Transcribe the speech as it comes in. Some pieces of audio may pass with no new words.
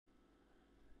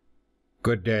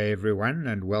Good day everyone,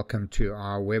 and welcome to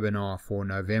our webinar for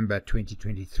November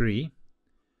 2023.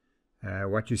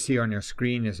 What you see on your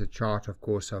screen is a chart, of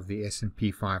course, of the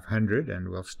S&P 500, and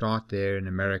we'll start there in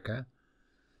America.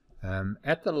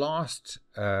 At the last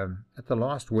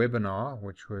webinar,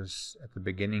 which was at the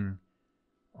beginning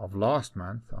of last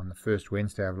month, on the first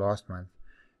Wednesday of last month,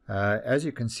 as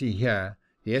you can see here,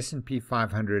 the S&P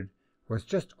 500 was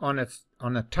just on a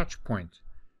touch point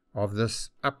of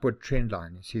this upward trend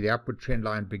line. You see the upward trend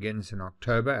line begins in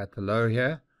October at the low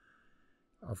here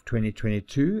of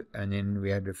 2022, and then we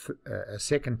had a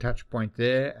second touch point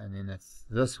there, and then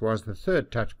this was the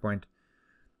third touch point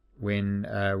when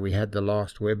we had the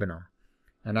last webinar.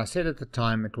 And I said at the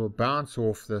time it will bounce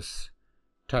off this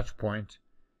touch point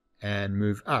and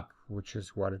move up, which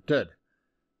is what it did.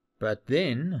 But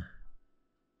then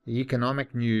the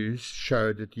economic news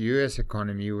showed that the US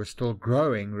economy was still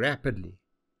growing rapidly.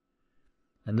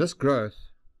 And this growth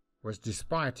was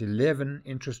despite 11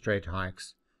 interest rate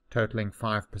hikes totaling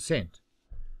 5%.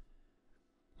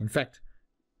 In fact,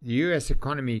 the US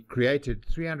economy created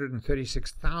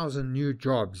 336,000 new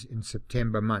jobs in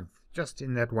September month, just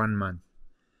in that 1 month.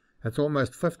 That's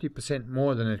almost 50%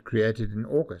 more than it created in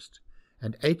August,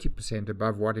 and 80%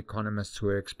 above what economists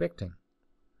were expecting.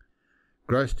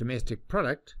 Gross domestic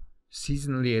product,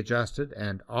 seasonally adjusted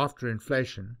and after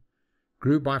inflation,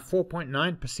 grew by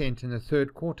 4.9% in the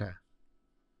third quarter.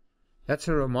 That's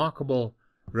a remarkable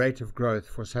rate of growth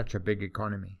for such a big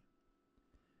economy.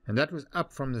 And that was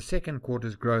up from the second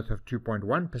quarter's growth of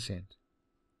 2.1%.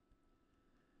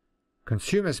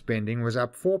 Consumer spending was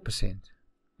up 4%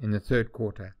 in the third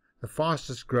quarter, the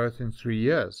fastest growth in 3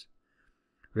 years.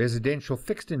 Residential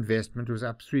fixed investment was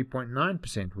up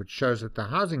 3.9%, which shows that the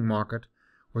housing market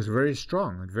was very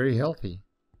strong and very healthy.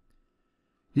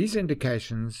 These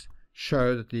indications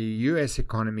show that the US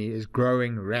economy is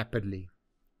growing rapidly.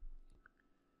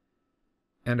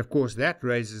 And of course that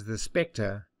raises the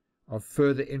specter of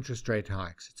further interest rate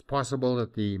hikes. It's possible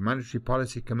that the Monetary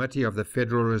Policy Committee of the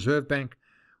Federal Reserve Bank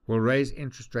will raise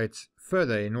interest rates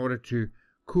further in order to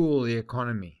cool the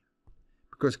economy,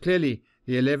 because clearly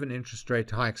the 11 interest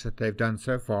rate hikes that they've done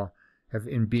so far have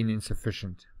been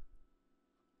insufficient.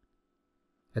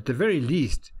 At the very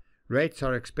least, rates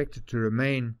are expected to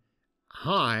remain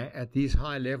high at these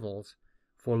high levels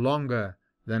for longer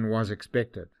than was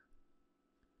expected.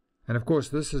 And of course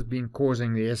this has been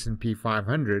causing the S&P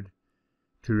 500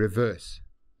 to reverse,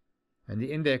 and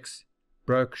the index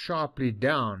broke sharply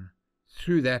down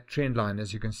through that trend line,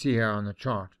 as you can see here on the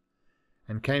chart,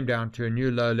 and came down to a new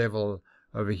low level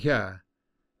over here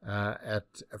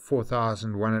at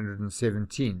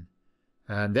 4,117,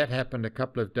 and that happened a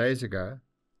couple of days ago,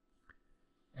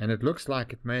 and it looks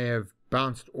like it may have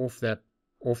bounced off that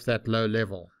low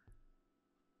level.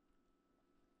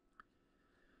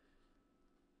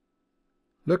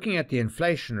 Looking at the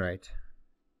inflation rate,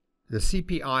 the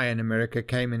CPI in America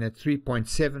came in at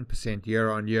 3.7%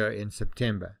 year-on-year in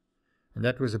September, and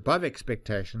that was above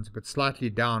expectations but slightly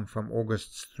down from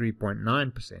August's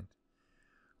 3.9%.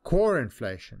 Core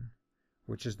inflation,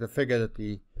 which is the figure that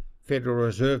the Federal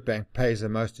Reserve Bank pays the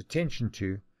most attention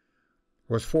to,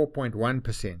 was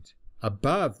 4.1%.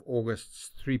 above August's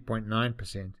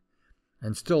 3.9%,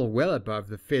 and still well above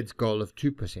the Fed's goal of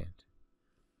 2%.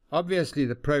 Obviously,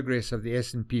 the progress of the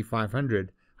S&P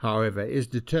 500, however, is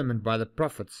determined by the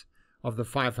profits of the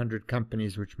 500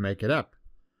 companies which make it up.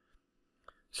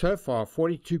 So far,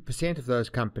 42% of those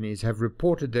companies have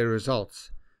reported their results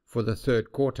for the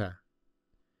third quarter.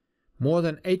 More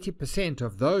than 80%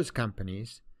 of those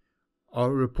companies are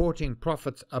reporting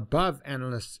profits above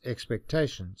analysts'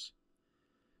 expectations.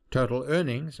 Total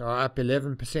earnings are up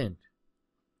 11%,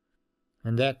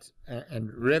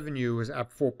 and revenue was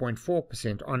up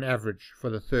 4.4% on average for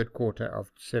the third quarter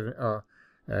of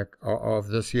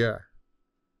this year.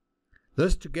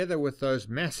 This, together with those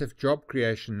massive job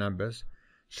creation numbers,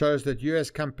 shows that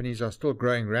US companies are still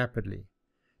growing rapidly.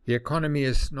 The economy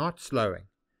is not slowing.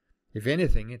 If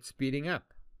anything, it's speeding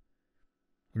up.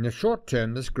 In the short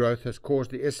term, this growth has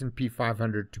caused the S&P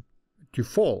 500 to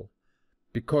fall,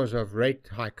 because of rate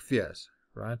hike fears,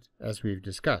 right, as we've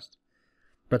discussed.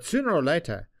 But sooner or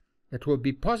later, it will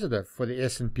be positive for the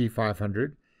S&P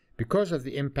 500 because of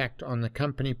the impact on the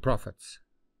company profits.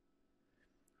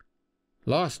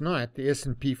 Last night, the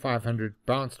S&P 500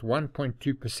 bounced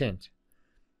 1.2%.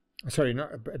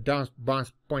 Bounced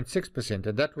 0.6%,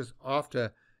 and that was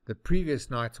after the previous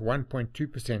night's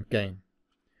 1.2% gain,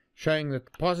 showing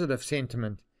that positive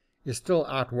sentiment is still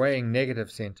outweighing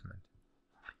negative sentiment.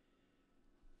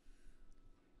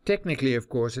 Technically, of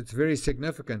course, it's very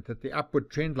significant that the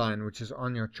upward trend line, which is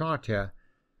on your chart here,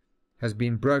 has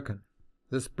been broken.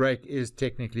 this break is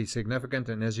technically significant,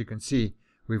 and as you can see,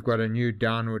 we've got a new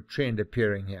downward trend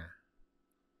appearing here.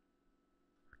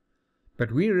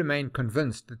 But we remain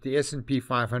convinced that the S&P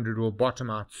 500 will bottom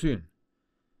out soon,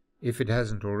 if it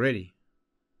hasn't already.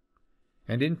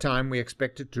 And in time, we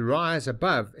expect it to rise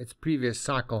above its previous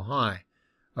cycle high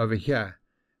over here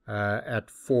at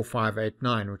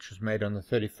 4589, which was made on the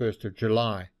 31st of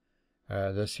July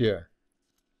this year.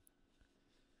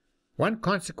 One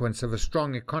consequence of a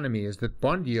strong economy is that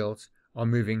bond yields are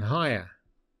moving higher.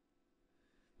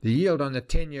 The yield on the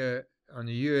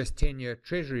US 10-year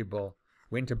Treasury bill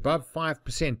went above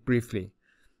 5% briefly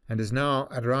and is now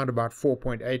at around about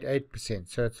 4.88%,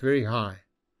 so it's very high.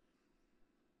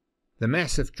 The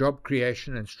massive job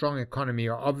creation and strong economy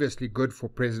are obviously good for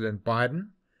President Biden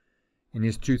in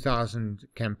his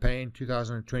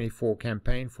 2024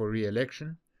 campaign for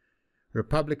re-election.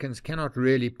 Republicans cannot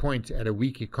really point at a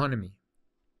weak economy.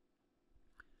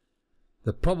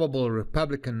 The probable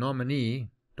Republican nominee,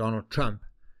 Donald Trump,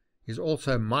 is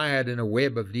also mired in a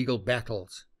web of legal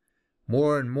battles.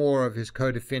 More and more of his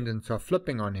co-defendants are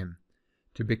flipping on him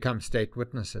to become state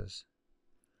witnesses.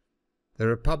 The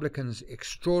Republicans'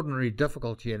 extraordinary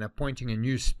difficulty in appointing a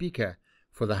new Speaker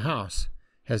for the House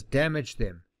has damaged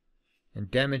them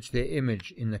and damaged their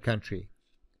image in the country.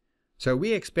 So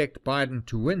we expect Biden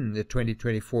to win the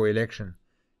 2024 election,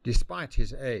 despite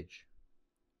his age.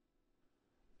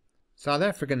 South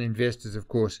African investors, of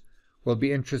course, will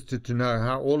be interested to know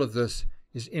how all of this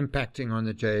is impacting on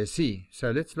the JSE.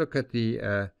 So let's look at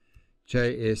the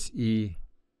JSE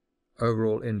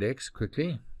overall index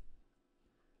quickly.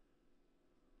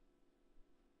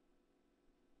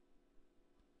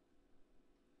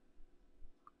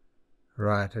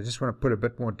 Right, I just want to put a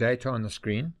bit more data on the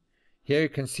screen. Here you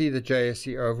can see the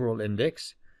JSE overall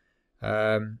index,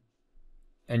 and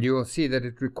you will see that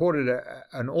it recorded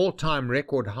an all-time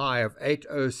record high of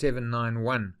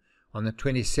 80791 on the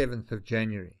 27th of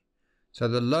January. So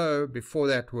the low before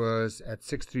that was at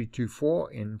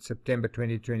 6324 in September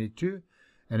 2022,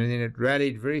 and then it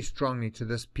rallied very strongly to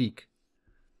this peak.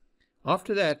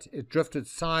 After that, it drifted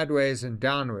sideways and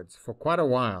downwards for quite a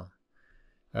while.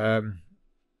 And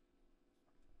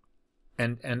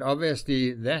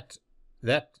obviously that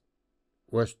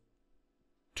was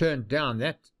turned down.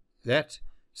 That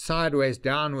sideways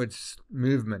downwards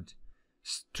movement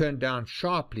turned down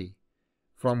sharply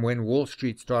from when Wall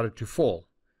Street started to fall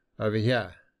over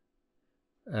here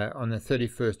on the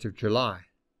 31st of July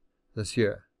this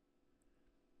year.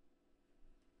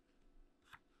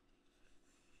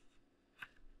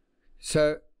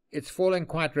 So it's falling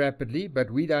quite rapidly,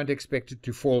 but we don't expect it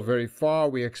to fall very far.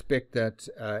 We expect that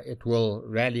it will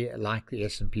rally like the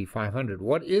S&P 500.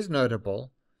 What is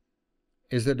notable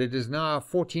is that it is now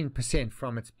 14%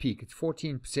 from its peak. It's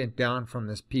 14% down from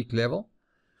this peak level,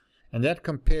 and that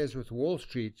compares with Wall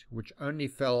Street, which only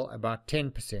fell about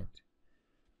 10%,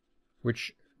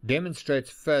 which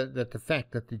demonstrates that the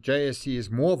fact that the JSE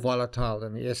is more volatile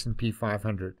than the S&P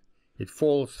 500. It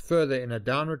falls further in a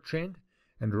downward trend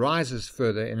and rises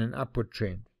further in an upward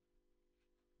trend.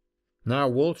 Now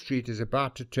Wall Street is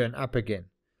about to turn up again,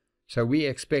 so we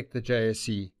expect the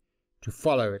JSE to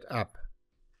follow it up.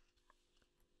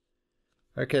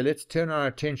 Okay, let's turn our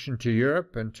attention to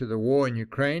Europe and to the war in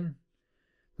Ukraine.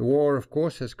 The war, of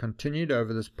course, has continued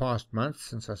over this past month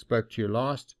since I spoke to you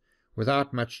last,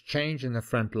 without much change in the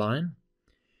front line.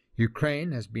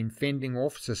 Ukraine has been fending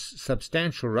off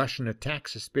substantial Russian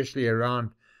attacks, especially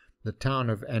around the town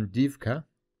of Avdiivka.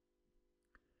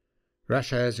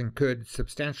 Russia has incurred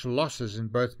substantial losses in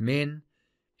both men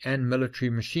and military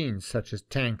machines, such as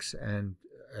tanks and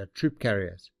troop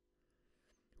carriers,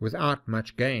 without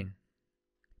much gain.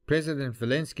 President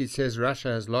Zelensky says Russia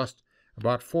has lost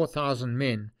about 4,000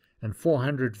 men and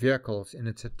 400 vehicles in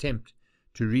its attempt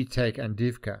to retake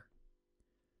Avdiivka.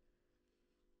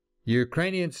 The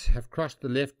Ukrainians have crossed the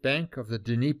left bank of the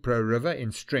Dnipro River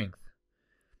in strength,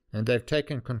 and they've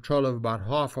taken control of about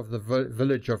half of the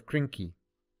village of Krinky.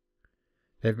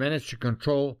 They've managed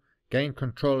to gain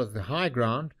control of the high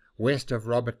ground west of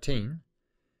Robotyne,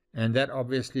 and that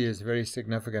obviously is very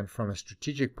significant from a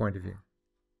strategic point of view.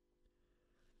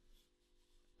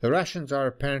 The Russians are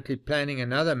apparently planning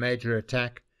another major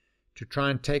attack to try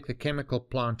and take the chemical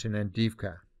plant in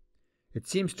Avdiivka. It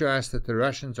seems to us that the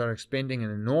Russians are expending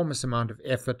an enormous amount of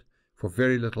effort for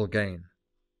very little gain.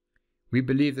 We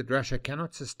believe that Russia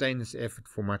cannot sustain this effort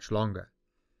for much longer.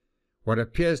 What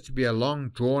appears to be a long,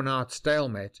 drawn-out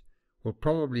stalemate will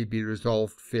probably be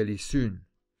resolved fairly soon.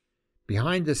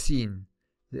 Behind the scenes,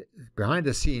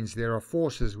 there are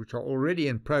forces which are already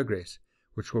in progress,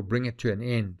 which will bring it to an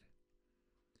end.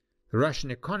 The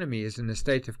Russian economy is in a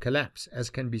state of collapse, as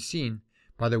can be seen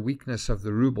by the weakness of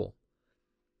the ruble.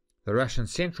 The Russian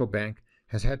central bank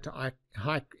has had to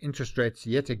hike interest rates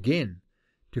yet again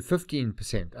to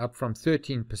 15%, up from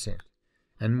 13%,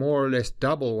 and more or less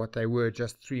double what they were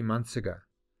just 3 months ago.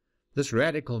 This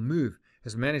radical move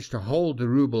has managed to hold the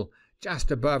ruble just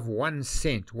above 1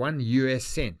 cent, 1 US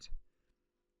cent,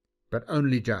 but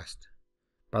only just.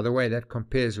 By the way, that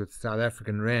compares with South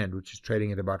African rand, which is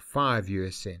trading at about 5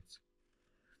 US cents.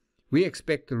 We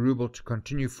expect the ruble to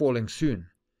continue falling soon,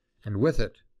 and with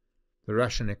it, the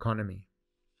Russian economy.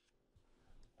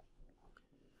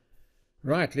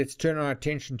 Right, let's turn our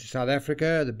attention to South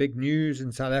Africa. The big news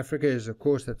in South Africa is, of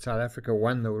course, that South Africa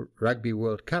won the Rugby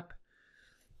World Cup,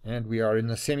 and we are in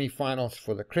the semi-finals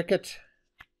for the cricket.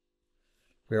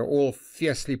 We are all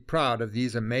fiercely proud of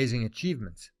these amazing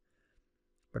achievements.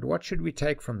 But what should we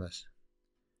take from this?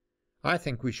 I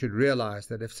think we should realize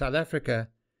that if South Africa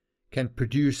can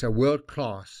produce a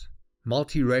world-class,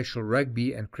 multiracial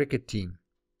rugby and cricket team,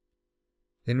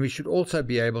 then we should also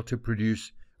be able to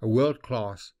produce a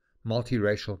world-class,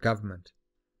 multiracial government.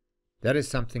 That is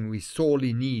something we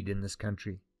sorely need in this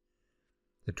country.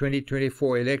 The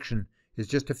 2024 election is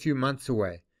just a few months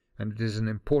away, and it is an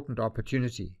important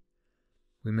opportunity.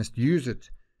 We must use it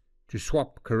to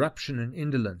swap corruption and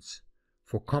indolence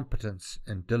for competence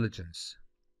and diligence.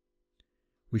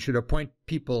 We should appoint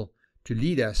people to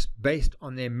lead us based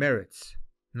on their merits,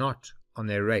 not on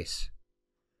their race.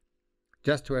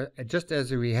 Just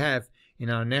as we have in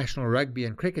our national rugby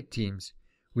and cricket teams,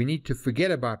 we need to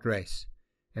forget about race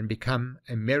and become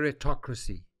a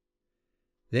meritocracy.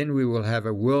 Then we will have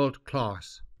a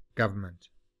world-class government.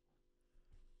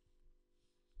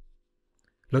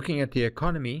 Looking at the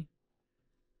economy,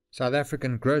 South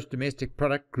African gross domestic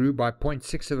product grew by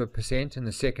 0.6% in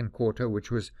the second quarter, which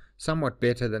was somewhat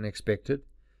better than expected,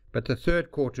 but the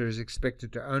third quarter is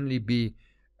expected to only be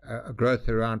a growth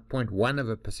around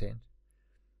 0.1%.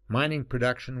 Mining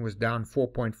production was down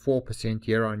 4.4%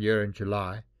 year-on-year in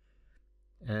July,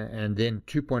 and then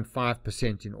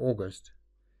 2.5% in August.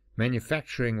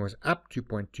 Manufacturing was up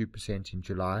 2.2% in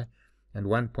July and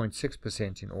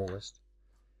 1.6% in August.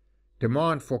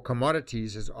 Demand for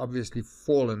commodities has obviously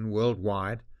fallen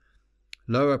worldwide.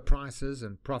 Lower prices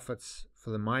and profits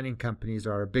for the mining companies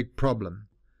are a big problem.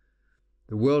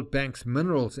 The World Bank's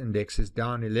minerals index is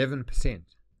down 11%.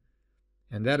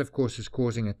 And that, of course, is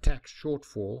causing a tax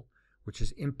shortfall, which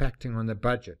is impacting on the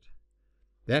budget.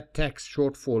 That tax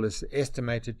shortfall is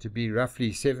estimated to be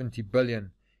roughly 70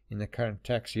 billion in the current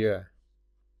tax year.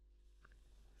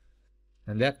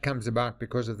 And that comes about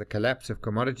because of the collapse of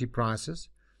commodity prices,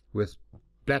 with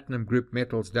platinum group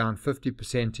metals down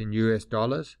 50% in US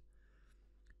dollars.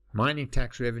 Mining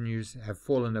tax revenues have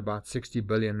fallen about 60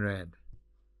 billion rand.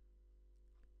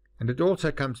 And it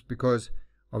also comes because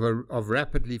of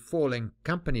rapidly falling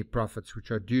company profits,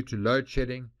 which are due to load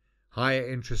shedding, higher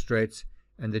interest rates,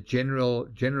 and the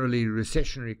generally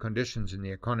recessionary conditions in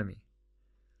the economy.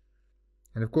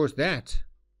 And of course that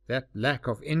lack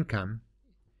of income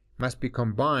must be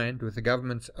combined with the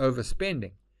government's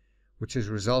overspending, which is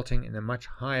resulting in a much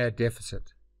higher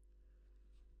deficit.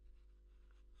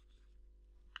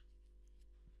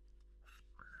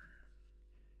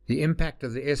 The impact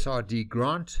of the SRD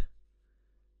grant,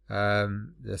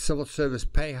 the civil service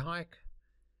pay hike,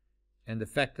 and the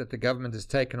fact that the government has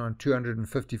taken on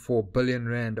 254 billion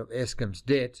rand of Eskom's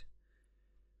debt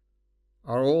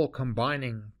are all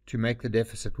combining to make the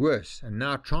deficit worse. And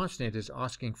now Transnet is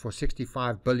asking for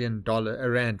 65 billion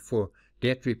rand for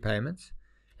debt repayments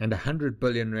and 100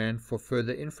 billion rand for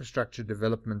further infrastructure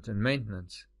development and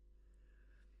maintenance.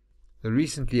 The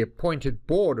recently appointed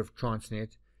board of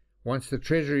Transnet wants the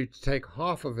Treasury to take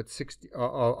half of its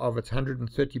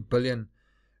 130 billion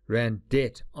rand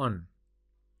debt on,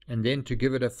 and then to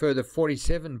give it a further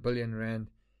 47 billion rand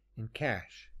in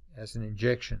cash as an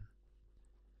injection.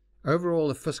 Overall,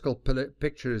 the fiscal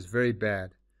picture is very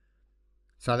bad.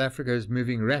 South Africa is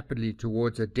moving rapidly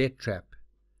towards a debt trap.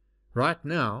 Right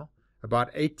now,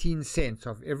 about 18 cents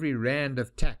of every rand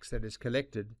of tax that is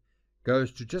collected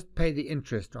goes to just pay the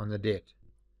interest on the debt.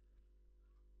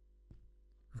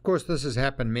 Of course, this has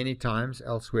happened many times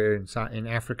elsewhere in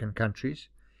African countries.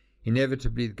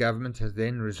 Inevitably, the government has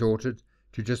then resorted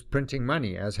to just printing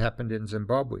money, as happened in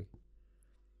Zimbabwe.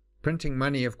 Printing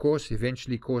money, of course,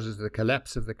 eventually causes the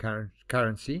collapse of the current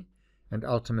currency and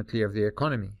ultimately of the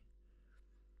economy.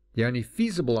 The only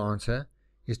feasible answer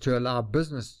is to allow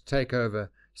business to take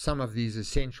over some of these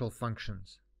essential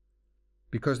functions.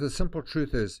 Because the simple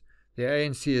truth is, the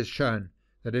ANC has shown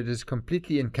that it is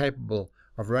completely incapable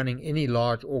of running any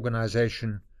large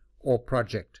organization or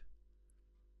project.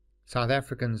 South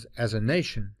Africans as a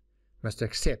nation must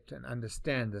accept and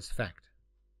understand this fact.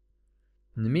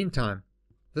 In the meantime,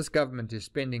 this government is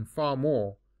spending far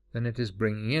more than it is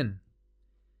bringing in.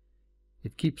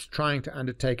 It keeps trying to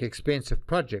undertake expensive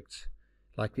projects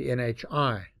like the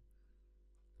NHI,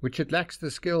 which it lacks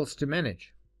the skills to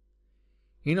manage.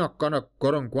 Enoch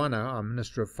Godongwana, our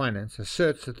Minister of Finance,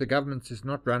 asserts that the government is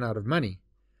not run out of money,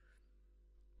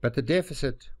 but the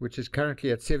deficit, which is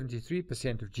currently at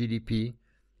 73% of GDP,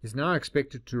 is now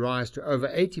expected to rise to over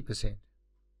 80%.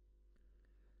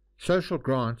 Social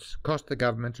grants cost the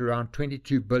government around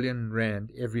 22 billion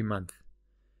rand every month,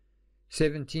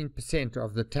 17%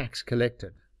 of the tax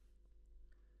collected.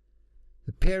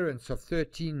 The parents of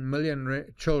 13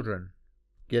 million children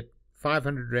get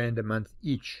 500 rand a month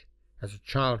each as a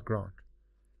child grant.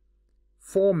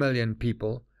 4 million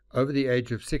people over the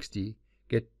age of 60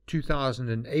 get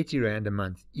 2,080 rand a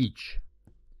month each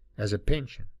as a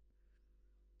pension,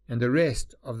 and the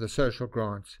rest of the social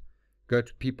grants go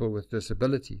to people with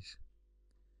disabilities.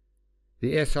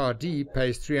 The SRD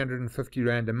pays 350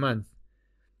 rand a month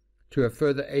to a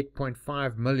further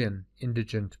 8.5 million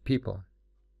indigent people,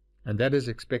 and that is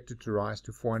expected to rise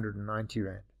to 490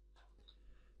 rand.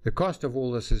 The cost of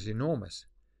all this is enormous,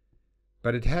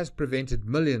 but it has prevented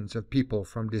millions of people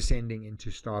from descending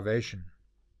into starvation.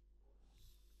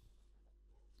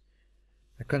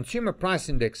 The Consumer Price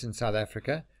Index in South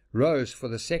Africa rose for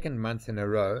the second month in a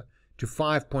row to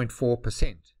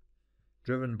 5.4%,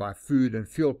 driven by food and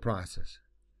fuel prices.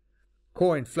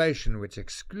 Core inflation, which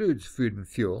excludes food and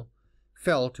fuel,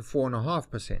 fell to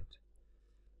 4.5%.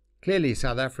 Clearly,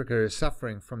 South Africa is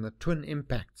suffering from the twin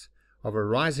impacts of a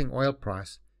rising oil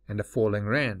price and a falling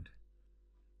rand.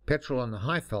 Petrol on the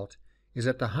Highveld is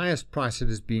at the highest price it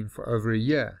has been for over a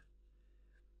year.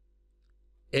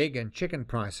 Egg and chicken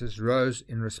prices rose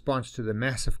in response to the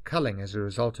massive culling as a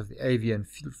result of the avian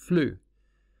flu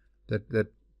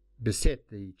that beset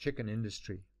the chicken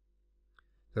industry.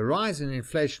 The rise in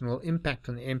inflation will impact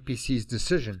on the MPC's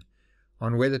decision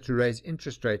on whether to raise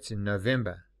interest rates in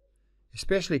November,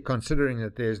 especially considering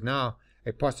that there is now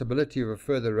a possibility of a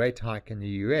further rate hike in the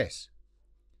US.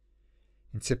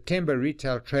 In September,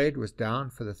 retail trade was down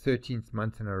for the 13th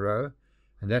month in a row,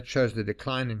 and that shows the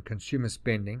decline in consumer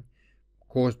spending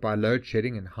caused by load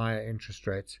shedding and higher interest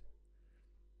rates.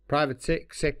 Private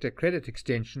sector credit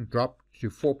extension dropped to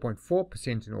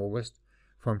 4.4% in August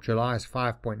from July's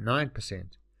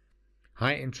 5.9%.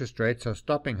 High interest rates are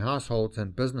stopping households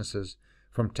and businesses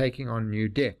from taking on new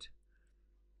debt.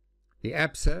 The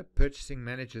ABSA Purchasing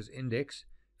Managers Index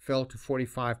fell to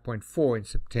 45.4 in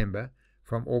September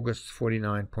from August's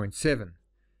 49.7.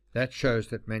 That shows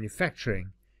that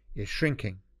manufacturing is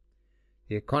shrinking.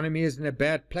 The economy is in a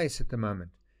bad place at the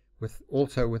moment,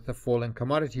 also with the fall in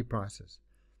commodity prices.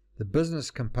 The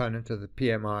business component of the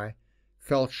PMI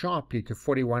fell sharply to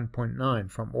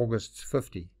 41.9 from August's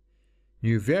 50.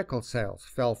 New vehicle sales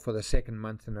fell for the second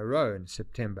month in a row in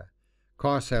September.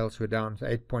 Car sales were down to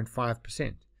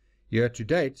 8.5%. Year to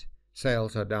date,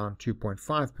 sales are down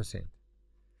 2.5%.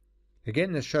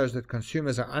 Again, this shows that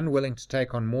consumers are unwilling to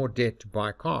take on more debt to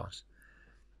buy cars.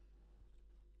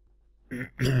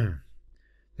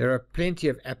 There are plenty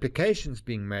of applications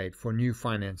being made for new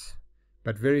finance,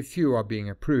 but very few are being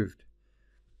approved.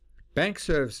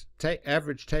 BankServe's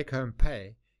average take-home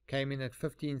pay came in at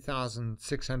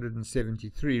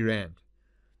 15,673 rand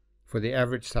for the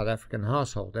average South African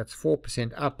household. That's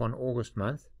 4% up on August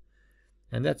month,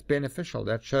 and that's beneficial.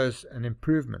 That shows an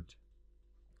improvement.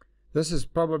 This is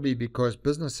probably because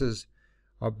businesses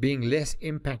are being less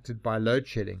impacted by load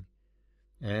shedding,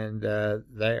 and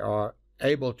they are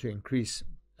able to increase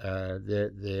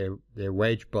their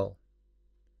wage bill.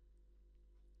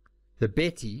 The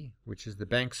Betty, which is the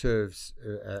BankServe's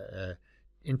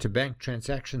Interbank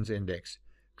Transactions Index,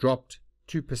 dropped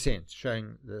 2%,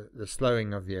 showing the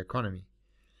slowing of the economy.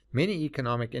 Many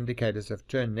economic indicators have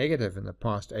turned negative in the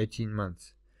past 18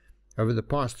 months. Over the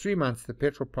past 3 months, the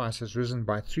petrol price has risen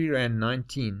by 3.19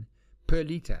 Rand per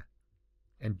litre,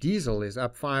 and diesel is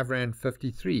up 5.53 Rand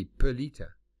per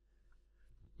litre.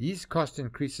 These cost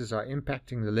increases are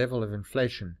impacting the level of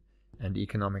inflation and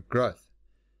economic growth.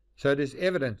 So it is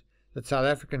evident that South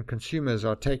African consumers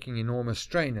are taking enormous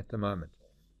strain at the moment.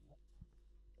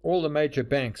 All the major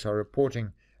banks are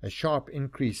reporting a sharp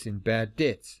increase in bad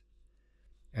debts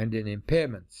and in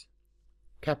impairments.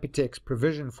 Capitec's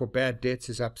provision for bad debts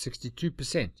is up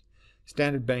 62%.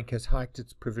 Standard Bank has hiked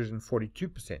its provision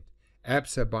 42%,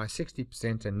 ABSA by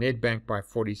 60%, and Nedbank by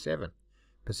 47%.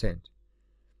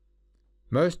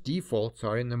 Most defaults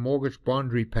are in the mortgage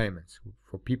bond repayments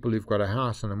for people who've got a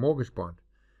house and a mortgage bond.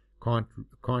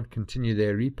 Can't continue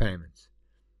their repayments.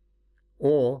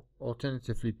 Or,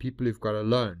 alternatively, people who've got a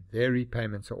loan, their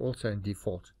repayments are also in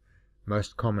default,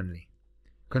 most commonly.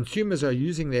 Consumers are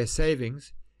using their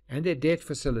savings and their debt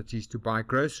facilities to buy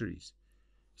groceries.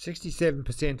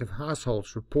 67% of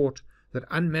households report that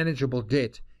unmanageable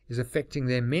debt is affecting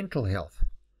their mental health.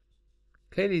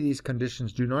 Clearly, these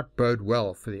conditions do not bode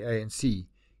well for the ANC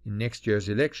in next year's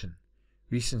election.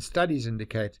 Recent studies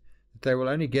indicate that they will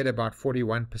only get about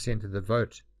 41% of the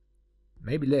vote,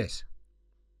 maybe less.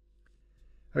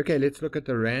 Okay, let's look at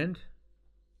the rand.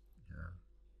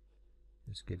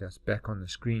 Let's get us back on the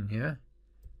screen here.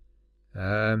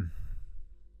 Where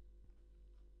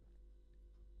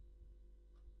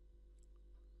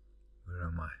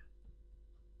am I?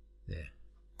 There.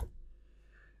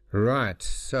 Right,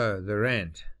 so the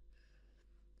rand.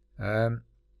 The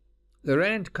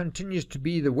rand continues to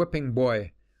be the whipping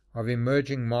boy of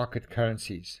emerging market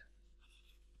currencies.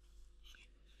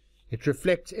 It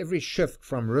reflects every shift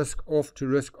from risk off to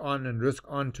risk on and risk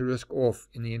on to risk off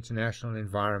in the international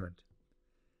environment.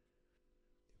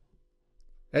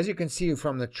 As you can see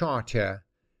from the chart here,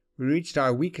 we reached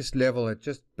our weakest level at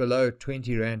just below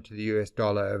 20 Rand to the US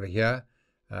dollar over here.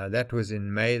 That was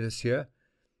in May this year.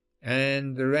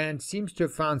 And the Rand seems to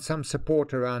have found some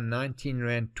support around 19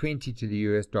 Rand 20 to the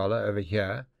US dollar over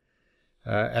here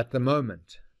at the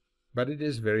moment. But it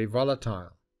is very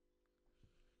volatile.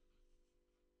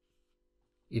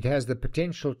 It has the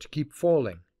potential to keep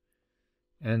falling.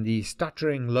 And the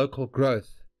stuttering local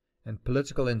growth and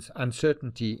political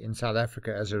uncertainty in South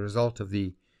Africa as a result of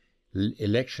the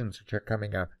elections which are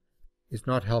coming up is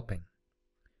not helping.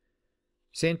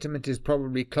 Sentiment is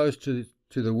probably close to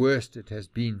the worst it has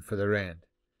been for the rand.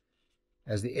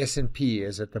 As the S&P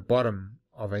is at the bottom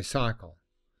of a cycle,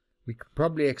 we could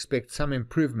probably expect some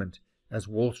improvement as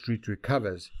Wall Street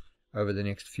recovers over the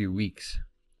next few weeks.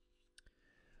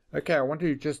 Okay, I want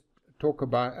to just talk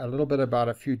about a little bit about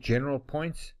a few general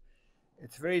points.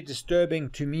 It's very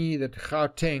disturbing to me that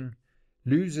Gauteng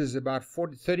loses about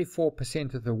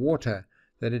 34% of the water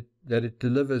that it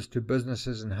delivers to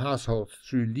businesses and households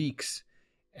through leaks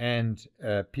and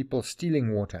people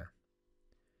stealing water.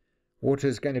 Water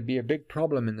is going to be a big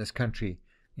problem in this country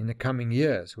in the coming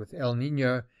years, with El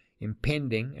Nino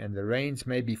impending, and the rains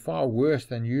may be far worse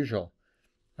than usual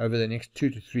over the next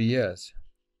 2 to 3 years.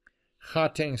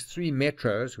 Gauteng's 3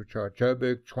 metros, which are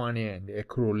Joburg, Tshwane and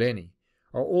Ekurhuleni,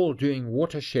 are all doing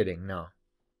water shedding now.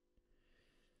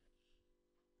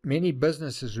 Many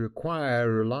businesses require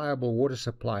a reliable water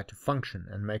supply to function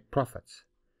and make profits.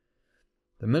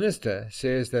 The minister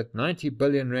says that 90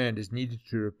 billion rand is needed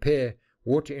to repair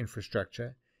water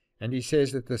infrastructure, and he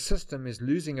says that the system is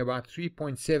losing about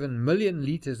 3.7 million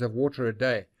litres of water a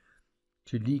day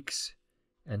to leaks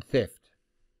and theft.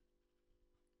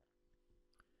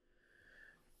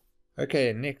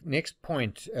 Okay, next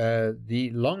point.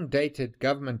 The long-dated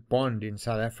government bond in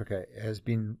South Africa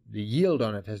the yield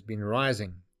on it has been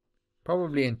rising,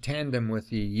 probably in tandem with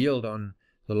the yield on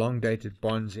the long-dated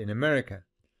bonds in America.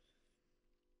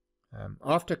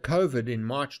 After COVID in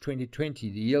March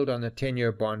 2020, the yield on the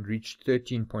 10-year bond reached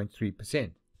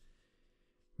 13.3%,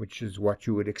 which is what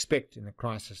you would expect in a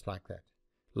crisis like that.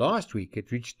 Last week,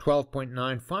 it reached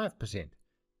 12.95%,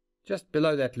 just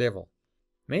below that level,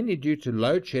 mainly due to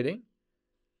load shedding,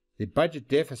 the budget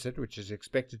deficit, which is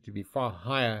expected to be far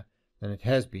higher than it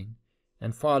has been,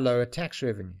 and far lower tax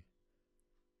revenue.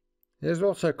 There's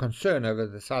also concern over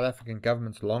the South African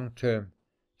government's long-term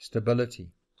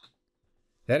stability.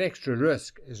 That extra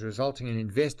risk is resulting in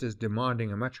investors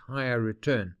demanding a much higher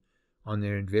return on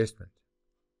their investment.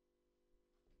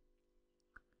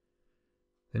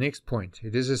 The next point.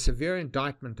 It is a severe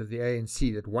indictment of the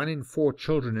ANC that 1 in 4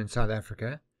 children in South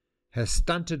Africa has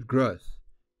stunted growth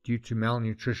due to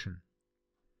malnutrition.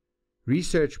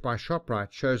 Research by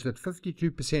ShopRite shows that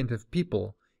 52% of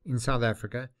people in South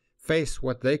Africa face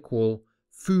what they call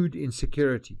food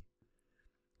insecurity,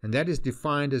 and that is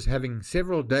defined as having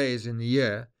several days in the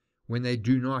year when they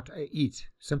do not eat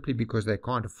simply because they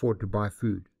can't afford to buy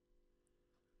food.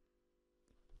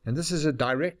 And this is a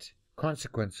direct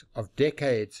consequence of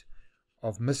decades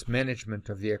of mismanagement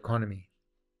of the economy.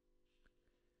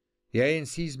 The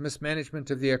ANC's mismanagement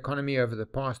of the economy over the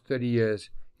past 30 years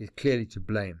is clearly to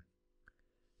blame.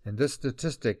 And this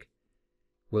statistic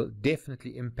will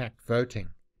definitely impact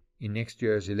voting in next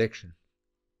year's election,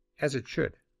 as it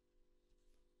should.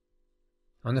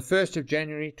 On the 1st of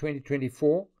January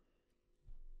 2024,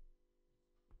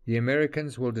 the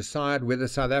Americans will decide whether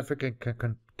South Africa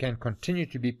can continue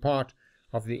to be part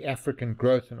of the African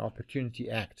Growth and Opportunity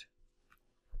Act.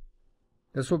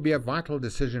 This will be a vital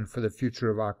decision for the future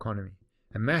of our economy.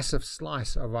 A massive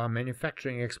slice of our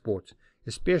manufacturing exports,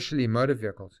 especially motor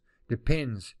vehicles,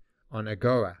 depends on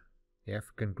AGOA, the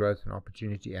African Growth and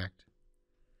Opportunity Act.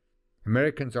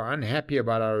 Americans are unhappy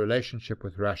about our relationship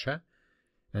with Russia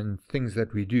and things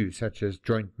that we do, such as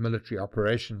joint military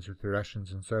operations with the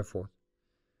Russians and so forth.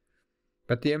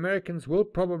 But the Americans will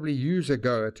probably use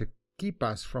AGOA to keep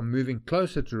us from moving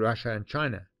closer to Russia and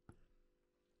China.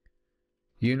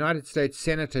 The United States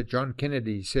Senator John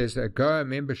Kennedy says AGOA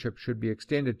membership should be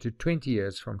extended to 20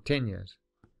 years from 10 years.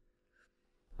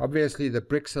 Obviously, the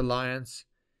BRICS alliance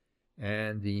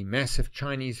and the massive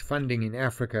Chinese funding in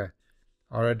Africa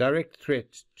are a direct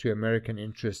threat to American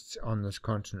interests on this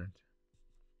continent.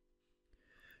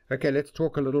 Okay, let's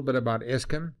talk a little bit about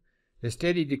Eskom. The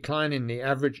steady decline in the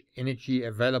average energy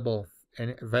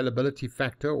availability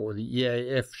factor, or the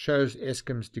EAF, shows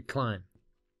Eskom's decline.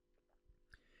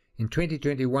 In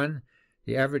 2021,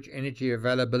 the average energy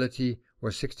availability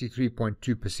was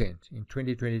 63.2%. In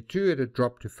 2022, it had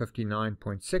dropped to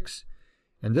 59.6%,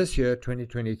 and this year,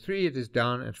 2023, it is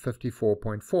down at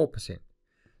 54.4%.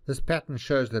 This pattern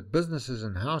shows that businesses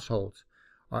and households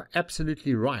are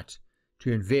absolutely right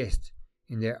to invest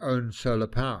in their own solar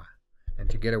power and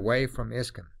to get away from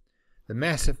Eskom. The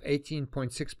massive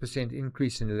 18.6%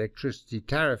 increase in electricity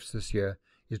tariffs this year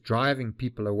is driving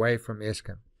people away from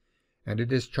Eskom, and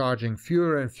it is charging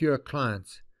fewer and fewer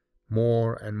clients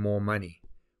more and more money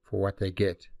for what they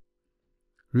get.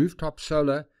 Rooftop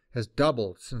solar has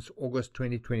doubled since August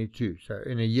 2022, so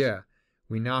in a year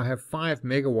we now have 5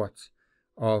 megawatts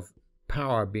of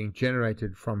power being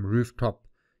generated from rooftop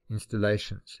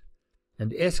installations,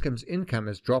 and Eskom's income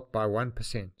has dropped by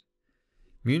 1%.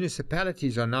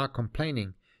 Municipalities are now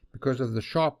complaining because of the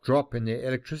sharp drop in their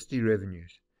electricity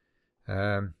revenues.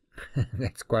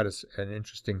 That's quite an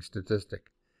interesting statistic.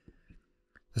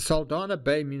 The Saldanha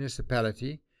Bay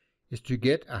municipality is to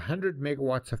get 100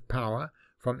 megawatts of power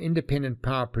from independent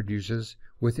power producers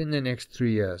within the next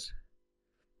 3 years.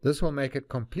 This will make it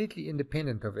completely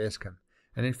independent of Eskom,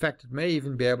 and in fact it may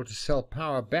even be able to sell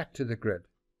power back to the grid.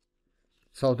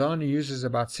 Saldanha uses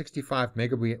about 65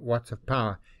 megawatts of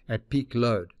power at peak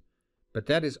load, but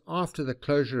that is after the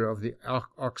closure of the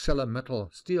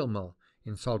ArcelorMittal steel mill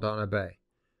in Saldanha Bay.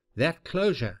 That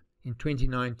closure in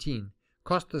 2019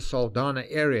 cost the Saldanha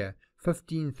area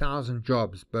 15,000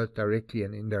 jobs, both directly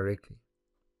and indirectly.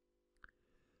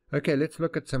 Okay, let's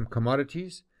look at some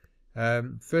commodities.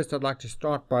 First, I'd like to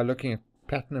start by looking at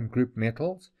platinum group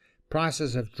metals.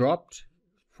 Prices have dropped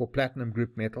for platinum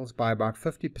group metals by about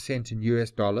 50% in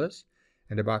US dollars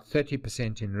and about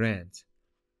 30% in rands.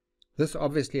 This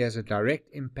obviously has a direct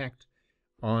impact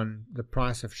on the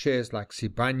price of shares like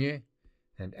Sibanye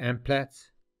and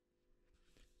Amplats.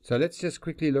 So let's just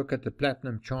quickly look at the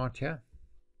platinum chart here.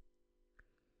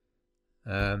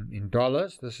 In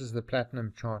dollars, this is the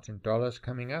platinum chart in dollars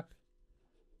coming up.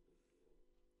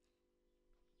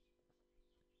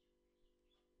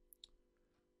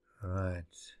 Right.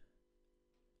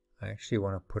 I actually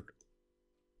want to put,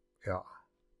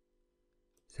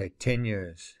 say 10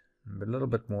 years, a little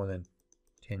bit more than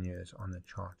 10 years on the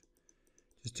chart,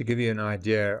 just to give you an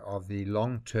idea of the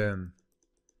long-term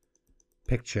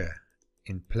picture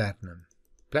in platinum.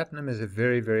 Platinum is a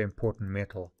very, very important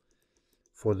metal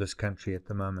for this country at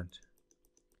the moment.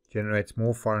 Generates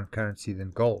more foreign currency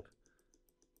than gold.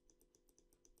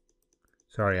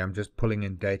 Sorry, I'm just pulling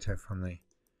in data from the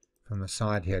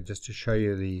side here just to show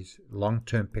you the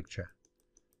long-term picture.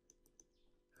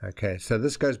 Okay, so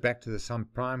this goes back to the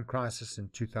subprime crisis in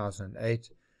 2008,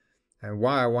 and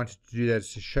why I wanted to do that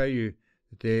is to show you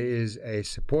that there is a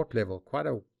support level, quite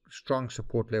a strong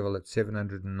support level at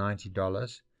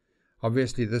 $790.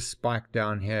 Obviously this spike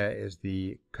down here is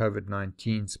the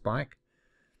COVID-19 spike,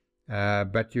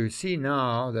 but you see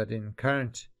now that in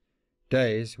current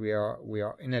days we are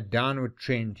in a downward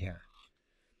trend here,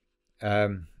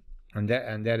 and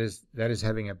that is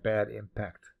having a bad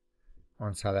impact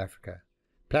on South Africa.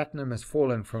 Platinum has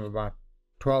fallen from about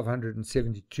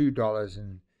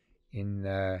 $1,272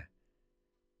 in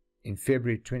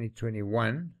February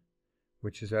 2021,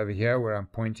 which is over here where I'm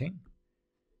pointing,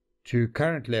 to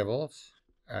current levels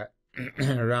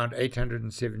around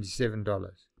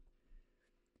 $877.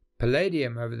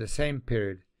 Palladium over the same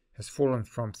period has fallen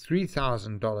from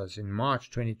 $3,000 in March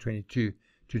 2022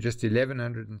 to just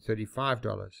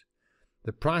 $1,135.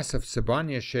 The price of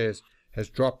Sibanye shares has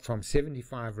dropped from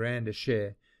 75 Rand a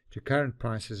share to current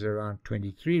prices around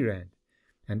 23 Rand,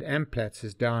 and Amplats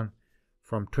is down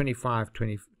from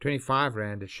 25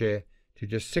 Rand a share to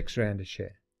just 6 Rand a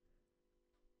share.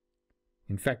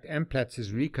 In fact, Amplats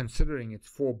is reconsidering its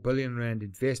 4 billion Rand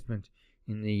investment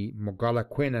in the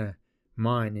Mogalakwena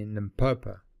mine in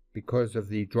Limpopo because of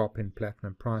the drop in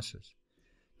platinum prices.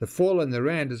 The fall in the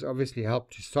Rand has obviously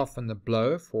helped to soften the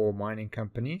blow for mining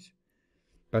companies,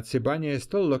 but Sibanye is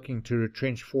still looking to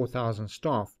retrench 4,000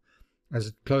 staff as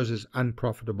it closes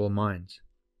unprofitable mines.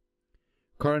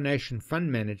 Coronation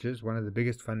Fund Managers, one of the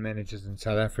biggest fund managers in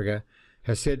South Africa,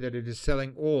 has said that it is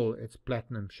selling all its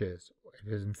platinum shares.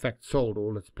 It has in fact sold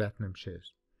all its platinum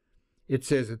shares. It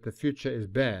says that the future is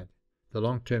bad. The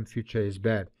long-term future is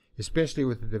bad, especially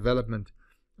with the development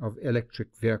of electric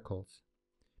vehicles.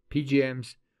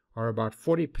 PGMs are about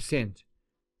 40%.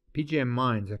 PGM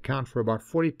mines account for about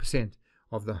 40%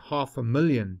 of the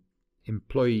 500,000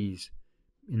 employees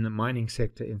in the mining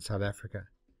sector in South Africa.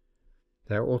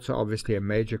 They are also obviously a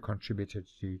major contributor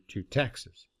to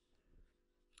taxes.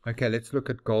 Okay, let's look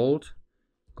at gold.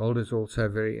 Gold is also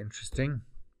very interesting.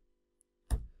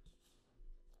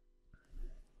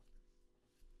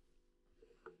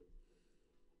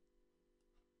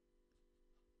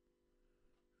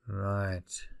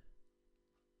 Right.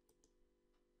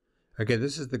 Okay,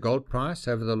 this is the gold price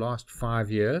over the last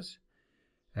 5 years.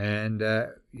 And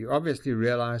you obviously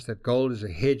realize that gold is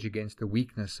a hedge against the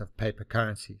weakness of paper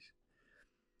currencies.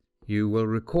 You will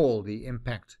recall the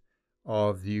impact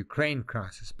of the Ukraine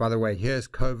crisis. By the way, here's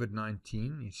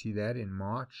COVID-19. You see that in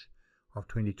March of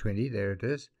 2020. There it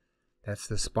is. That's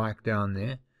the spike down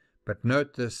there. But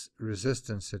note this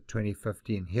resistance at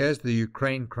 2015. Here's the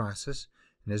Ukraine crisis.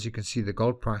 And as you can see, the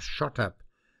gold price shot up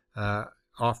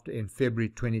in February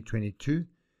 2022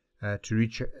 to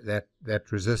reach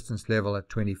that resistance level at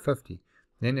 2050.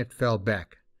 Then it fell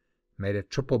back, made a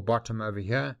triple bottom over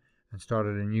here, and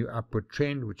started a new upward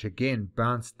trend, which again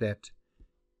bounced that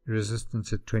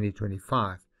resistance at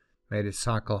 2025, made a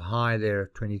cycle high there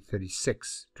at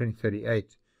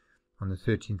 2038 on the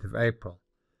 13th of April.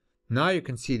 Now you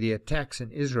can see the attacks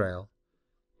in Israel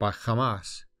by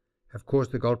Hamas have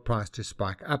caused the gold price to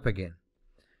spike up again,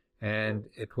 and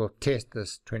it will test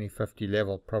this 2050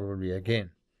 level probably again.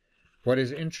 What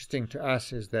is interesting to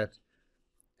us is that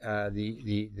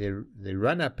the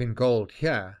run-up in gold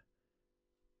here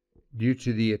due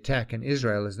to the attack in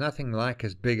Israel is nothing like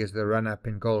as big as the run-up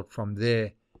in gold from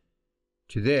there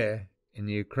to there in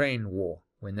the Ukraine war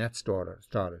when that started.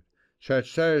 So it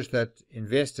shows that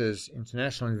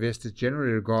international investors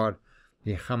generally regard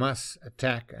the Hamas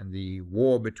attack and the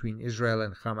war between Israel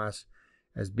and Hamas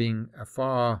as being a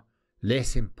far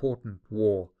less important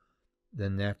war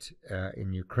than that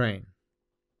in Ukraine.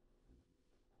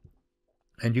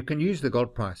 And you can use the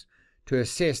gold price to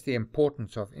assess the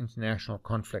importance of international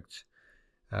conflicts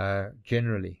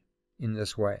generally in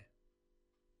this way.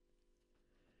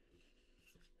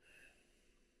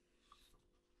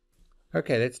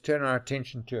 Okay, let's turn our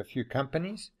attention to a few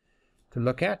companies to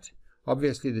look at.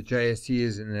 Obviously, the JSE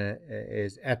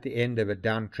is at the end of a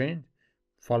downtrend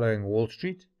following Wall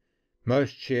Street.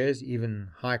 Most shares, even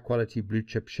high-quality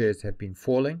blue-chip shares, have been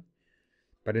falling.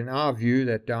 But in our view,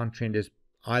 that downtrend is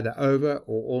either over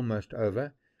or almost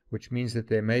over, which means that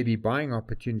there may be buying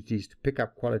opportunities to pick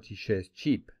up quality shares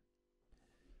cheap.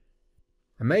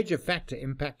 A major factor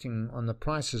impacting on the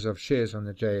prices of shares on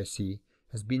the JSE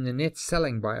has been the net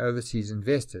selling by overseas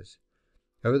investors.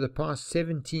 Over the past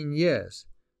 17 years,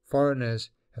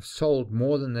 foreigners have sold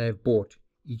more than they have bought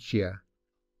each year.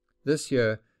 This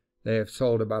year, they have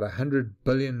sold about 100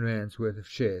 billion rands worth of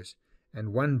shares,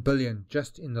 and 1 billion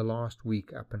just in the last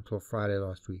week up until Friday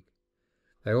last week.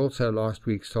 They also last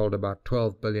week sold about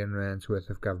 12 billion rands worth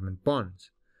of government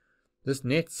bonds. This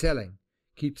net selling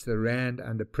keeps the rand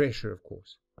under pressure, of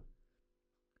course.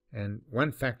 And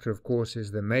one factor, of course,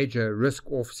 is the major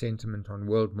risk-off sentiment on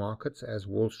world markets as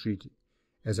Wall Street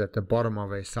is at the bottom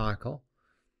of a cycle.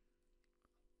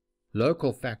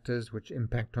 Local factors which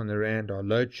impact on the rand are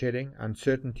load shedding,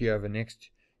 uncertainty over next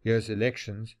year's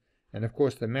elections, and of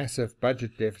course the massive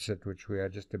budget deficit which we are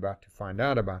just about to find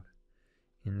out about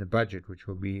in the budget, which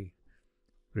will be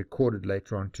recorded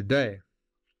later on today.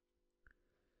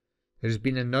 There has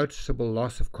been a noticeable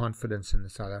loss of confidence in the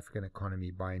South African economy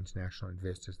by international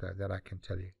investors, though, that I can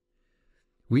tell you.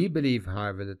 We believe,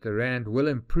 however, that the rand will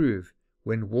improve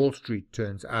when Wall Street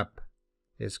turns up.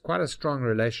 There's quite a strong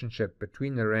relationship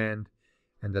between the rand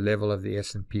and the level of the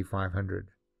S&P 500.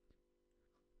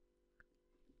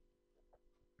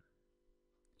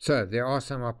 So there are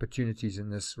some opportunities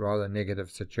in this rather negative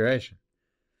situation.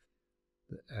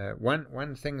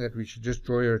 One thing that we should just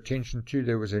draw your attention to,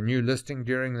 there was a new listing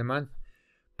during the month,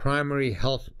 Primary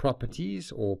Health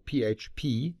Properties, or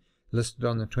PHP, listed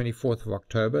on the 24th of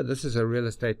October. This is a real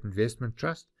estate investment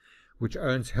trust which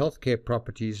owns healthcare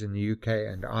properties in the UK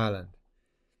and Ireland.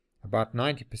 About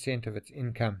 90% of its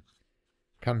income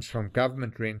comes from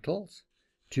government rentals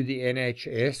to the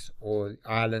NHS, or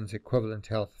Ireland's equivalent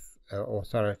health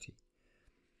authority.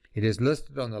 It is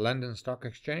listed on the London Stock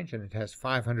Exchange, and it has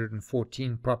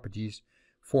 514 properties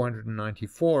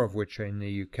 494 of which are in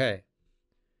the UK.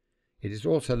 It is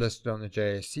also listed on the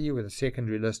JSE with a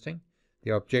secondary listing.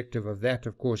 The objective of that,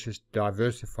 of course, is to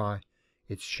diversify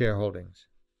its shareholdings.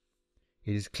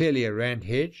 It is clearly a rand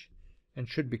hedge and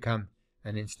should become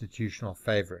an institutional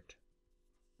favorite.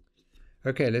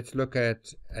 Okay, let's look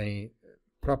at a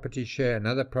property share,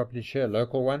 another property share,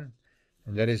 local one,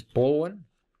 and that is Baldwin.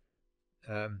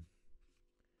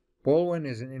 Baldwin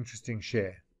is an interesting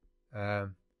share.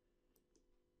 I'm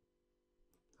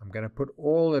going to put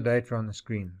all the data on the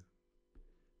screen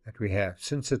that we have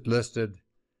since it listed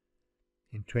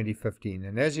in 2015.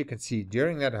 And as you can see,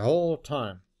 during that whole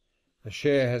time, the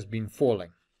share has been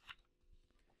falling.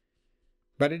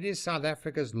 But it is South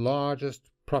Africa's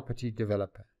largest property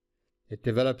developer. It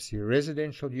develops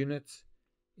residential units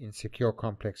in secure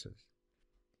complexes.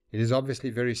 It is obviously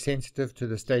very sensitive to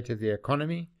the state of the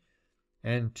economy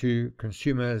and to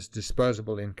consumers'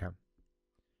 disposable income.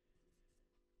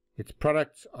 Its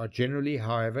products are generally,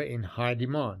 however, in high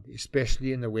demand,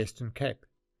 especially in the Western Cape.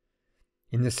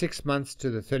 In the 6 months to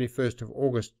the 31st of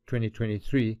August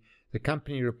 2023, the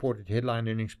company reported headline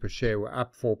earnings per share were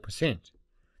up 4%.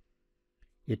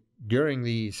 During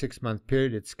the 6-month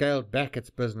period, it scaled back its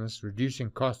business,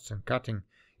 reducing costs and cutting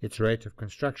its rate of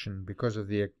construction because of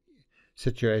the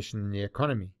situation in the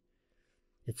economy.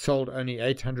 It sold only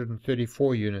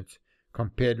 834 units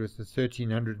compared with the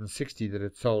 1,360 that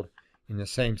it sold in the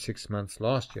same 6 months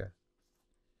last year.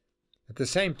 At the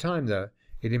same time, though,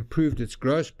 it improved its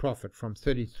gross profit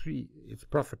its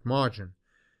profit margin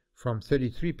from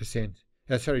 33%,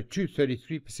 to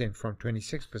 33% from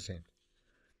 26%.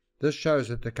 This shows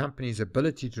that the company's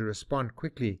ability to respond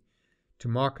quickly to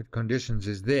market conditions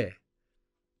is there.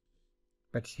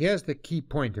 But here's the key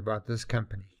point about this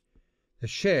company. The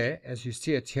share, as you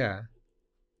see it here,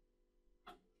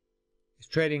 is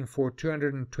trading for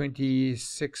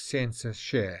 226 cents a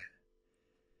share.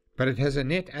 But it has a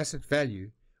net asset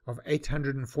value of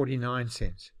 849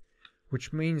 cents,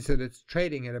 which means that it's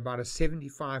trading at about a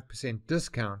 75%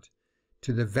 discount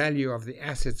to the value of the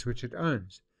assets which it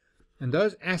owns. And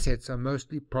those assets are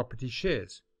mostly property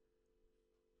shares,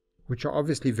 which are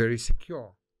obviously very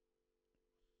secure.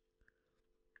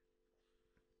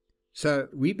 So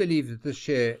we believe that this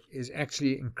share is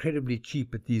actually incredibly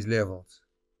cheap at these levels.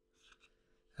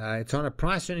 It's on a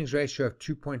price-earnings ratio of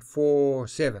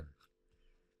 2.47,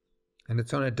 and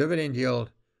it's on a dividend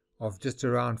yield of just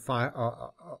around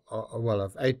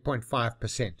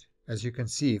 8.5%, as you can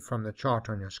see from the chart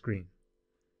on your screen.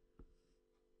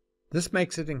 This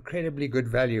makes it incredibly good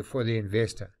value for the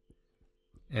investor,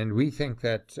 and we think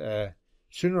that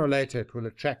sooner or later it will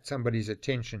attract somebody's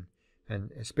attention,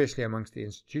 and especially amongst the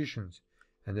institutions,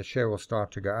 and the share will start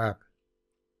to go up.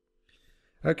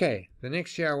 Okay, the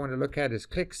next share I want to look at is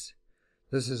Clicks.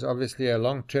 This is obviously a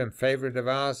long-term favorite of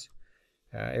ours.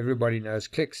 Everybody knows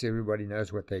Clicks, everybody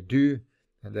knows what they do,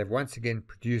 and they've once again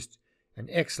produced an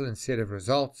excellent set of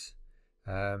results.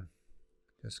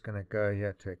 Just going to go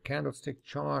here to a candlestick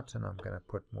chart, and I'm going to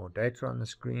put more data on the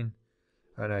screen.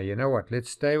 Oh no, you know what,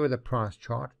 let's stay with the price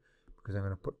chart, because I'm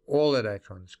going to put all the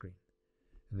data on the screen.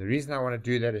 And the reason I want to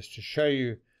do that is to show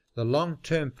you the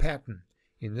long-term pattern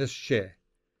in this share.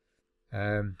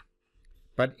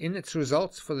 But in its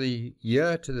results for the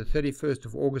year to the 31st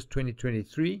of August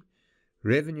 2023,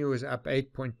 revenue was up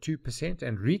 8.2%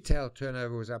 and retail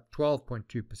turnover was up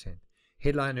 12.2%.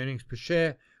 Headline earnings per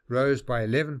share rose by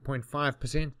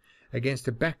 11.5% against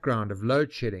a background of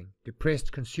load shedding,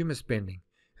 depressed consumer spending,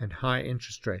 and high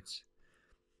interest rates.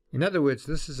 In other words,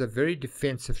 this is a very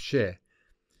defensive share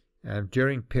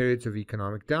during periods of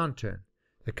economic downturn.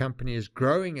 The company is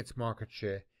growing its market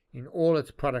share in all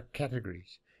its product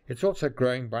categories. It's also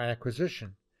growing by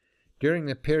acquisition. During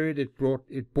the period, it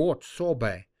bought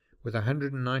Sorbet with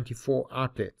 194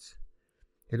 outlets.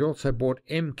 It also bought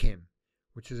MChem,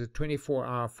 which is a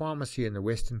 24-hour pharmacy in the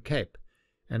Western Cape,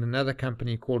 and another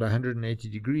company called 180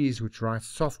 Degrees, which writes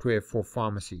software for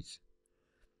pharmacies.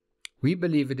 We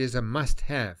believe it is a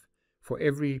must-have for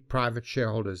every private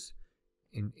shareholder's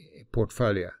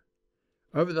portfolio.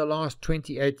 Over the last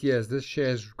 28 years, this share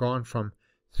has gone from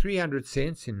 300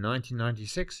 cents in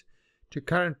 1996 to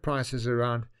current prices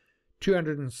around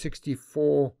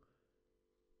 264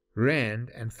 Rand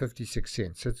and 56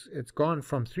 cents. It's gone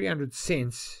from 300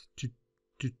 cents to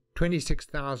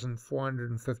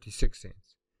 26,456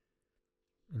 cents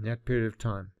in that period of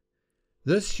time.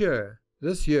 This year,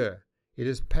 it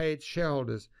has paid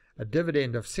shareholders a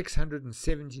dividend of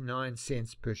 679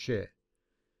 cents per share,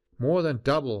 more than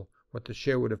double what the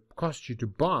share would have cost you to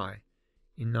buy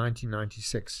in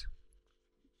 1996.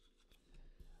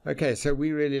 Okay, so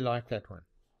we really like that one.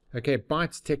 Okay,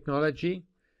 Bytes Technology.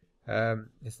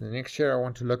 It's the next share I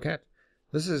want to look at.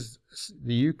 This is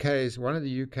one of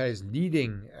the UK's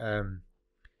leading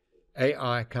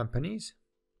AI companies.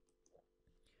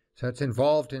 So it's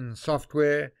involved in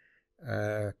software,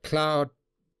 cloud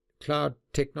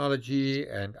technology,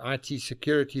 and IT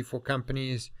security for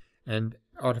companies, and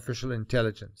artificial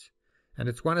intelligence. And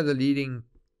it's one of the leading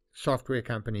software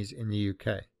companies in the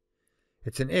UK.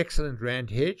 It's an excellent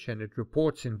rand hedge, and it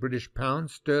reports in British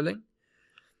pounds sterling.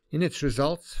 In its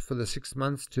results for the 6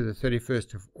 months to the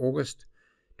 31st of August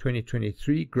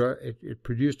 2023, it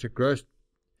produced a gross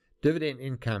dividend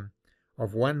income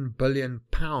of £1 billion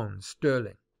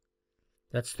sterling.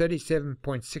 That's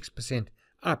 37.6%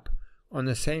 up on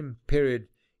the same period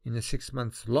in the 6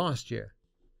 months last year.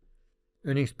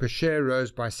 Earnings per share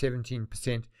rose by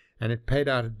 17%, and it paid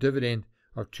out a dividend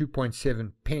of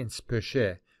 2.7 pence per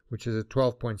share, which is a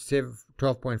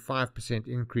 12.5%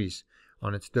 increase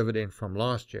on its dividend from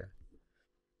last year.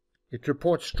 It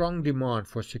reports strong demand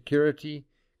for security,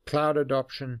 cloud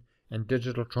adoption, and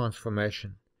digital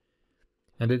transformation.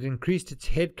 And it increased its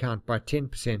headcount by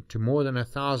 10% to more than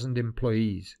 1,000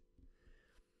 employees.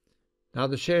 Now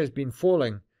the share has been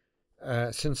falling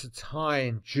since its high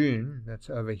in June.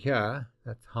 That's over here.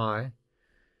 That's high.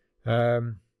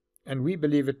 And we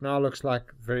believe it now looks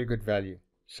like very good value.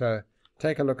 So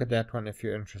take a look at that one if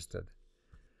you're interested.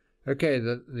 Okay,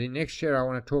 the next share I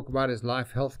want to talk about is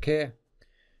Life Healthcare.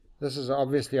 This is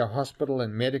obviously a hospital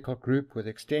and medical group with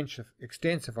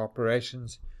extensive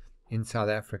operations in South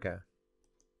Africa.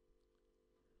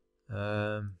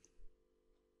 Now,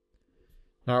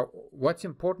 what's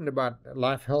important about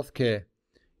Life Healthcare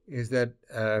is that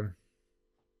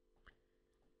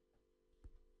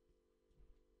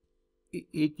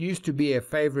it used to be a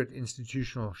favorite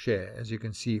institutional share, as you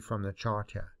can see from the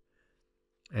chart here.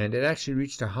 And it actually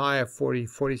reached a high of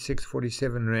 46,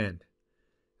 47 Rand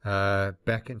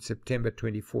back in September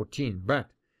 2014. But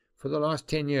for the last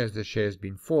 10 years, the share has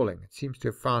been falling. It seems to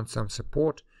have found some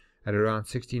support at around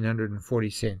 1,640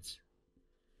 cents.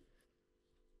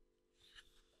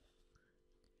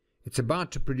 It's about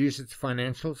to produce its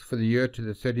financials for the year to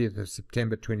the 30th of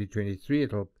September 2023.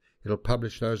 It'll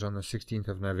publish those on the 16th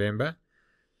of November.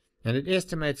 And it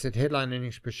estimates that headline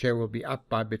earnings per share will be up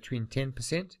by between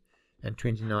 10% and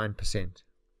 29%.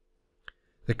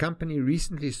 The company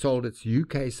recently sold its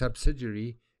UK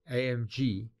subsidiary,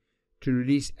 AMG, to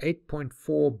release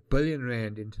 8.4 billion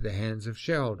Rand into the hands of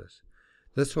shareholders.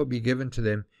 This will be given to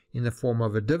them in the form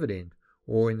of a dividend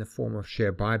or in the form of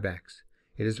share buybacks.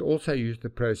 It has also used the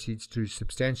proceeds to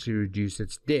substantially reduce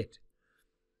its debt.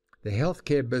 The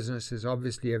healthcare business is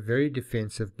obviously a very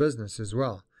defensive business as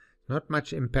well, not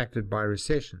much impacted by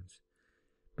recessions.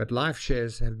 But life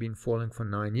shares have been falling for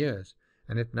 9 years,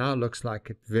 and it now looks like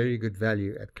a very good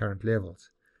value at current levels.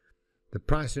 The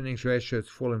price-earnings ratio has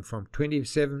fallen from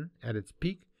 27 at its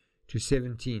peak to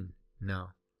 17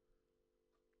 now.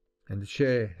 And the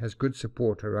share has good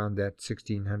support around that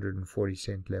 1,640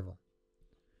 cent level.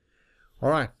 All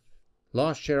right,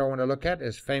 last share I want to look at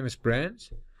is Famous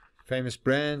Brands. Famous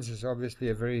Brands is obviously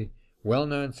a very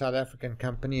well-known South African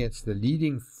company. It's the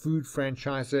leading food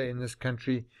franchisor in this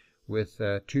country with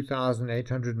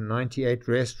 2,898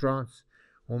 restaurants.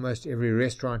 Almost every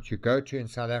restaurant you go to in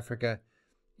South Africa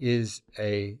is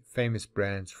a Famous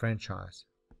Brands franchise.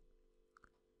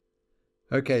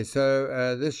 Okay,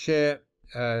 so this share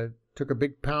took a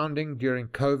big pounding during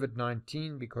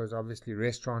COVID-19 because obviously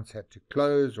restaurants had to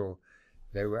close, or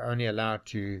they were only allowed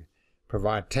to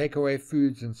provide takeaway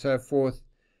foods and so forth.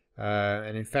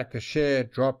 And in fact, the share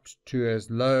dropped to as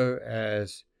low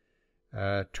as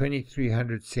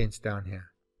 2,300 cents down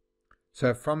here.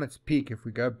 So from its peak, if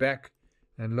we go back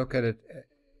and look at it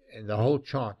in the whole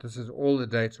chart, this is all the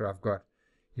data I've got.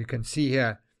 You can see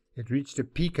here, it reached a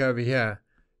peak over here.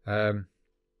 It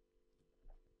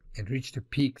reached a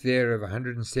peak there of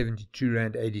 172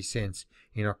 Rand 80 cents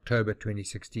in October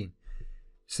 2016.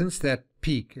 Since that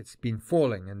peak, it's been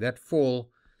falling, and that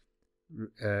fall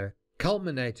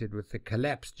culminated with the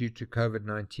collapse due to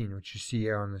COVID-19, which you see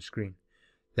here on the screen.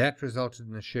 That resulted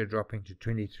in the share dropping to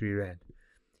 23 Rand.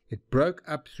 It broke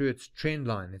up through its trend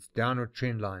line, its downward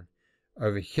trend line,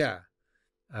 over here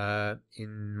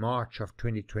in March of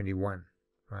 2021,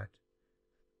 right?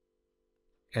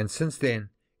 And since then,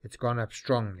 it's gone up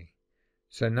strongly.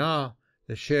 So now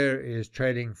the share is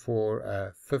trading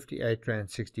for 58 Rand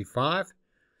 65.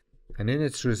 And in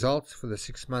its results for the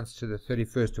 6 months to the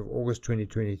 31st of August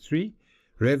 2023,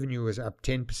 revenue was up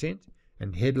 10%,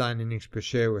 and headline earnings per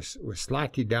share was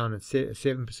slightly down at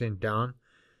 7% down,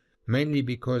 mainly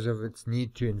because of its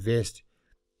need to invest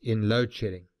in load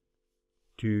shedding,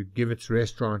 to give its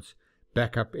restaurants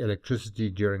backup electricity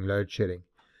during load shedding.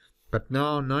 But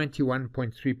now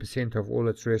 91.3% of all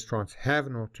its restaurants have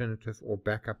an alternative or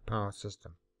backup power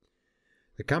system.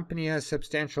 The company has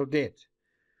substantial debt.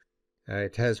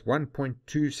 It has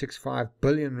 1.265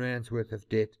 billion rands worth of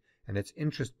debt, and its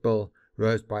interest bill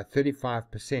rose by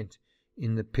 35%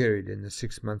 in the period, in the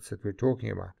 6 months that we're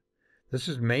talking about. This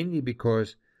is mainly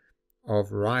because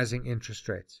of rising interest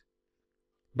rates.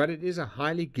 But it is a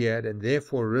highly geared and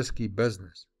therefore risky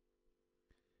business.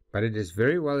 But it is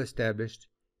very well established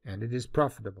and it is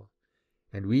profitable.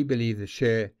 And we believe the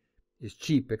share is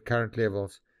cheap at current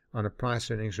levels on a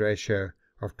price-earnings ratio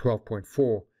of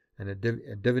 12.4 and a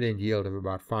dividend yield of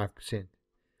about 5%.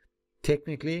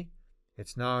 Technically,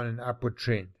 it's now on an upward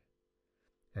trend,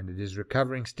 and it is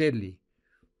recovering steadily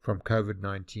from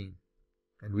COVID-19.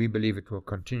 And we believe it will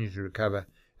continue to recover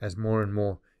as more and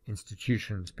more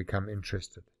institutions become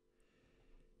interested.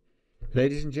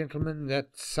 Ladies and gentlemen,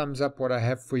 that sums up what I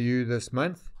have for you this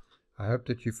month. I hope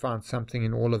that you found something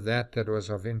in all of that that was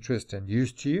of interest and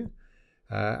use to you.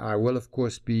 I will, of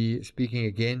course, be speaking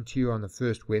again to you on the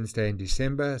first Wednesday in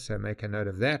December, so make a note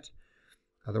of that.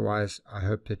 Otherwise, I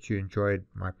hope that you enjoyed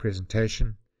my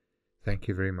presentation. Thank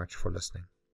you very much for listening.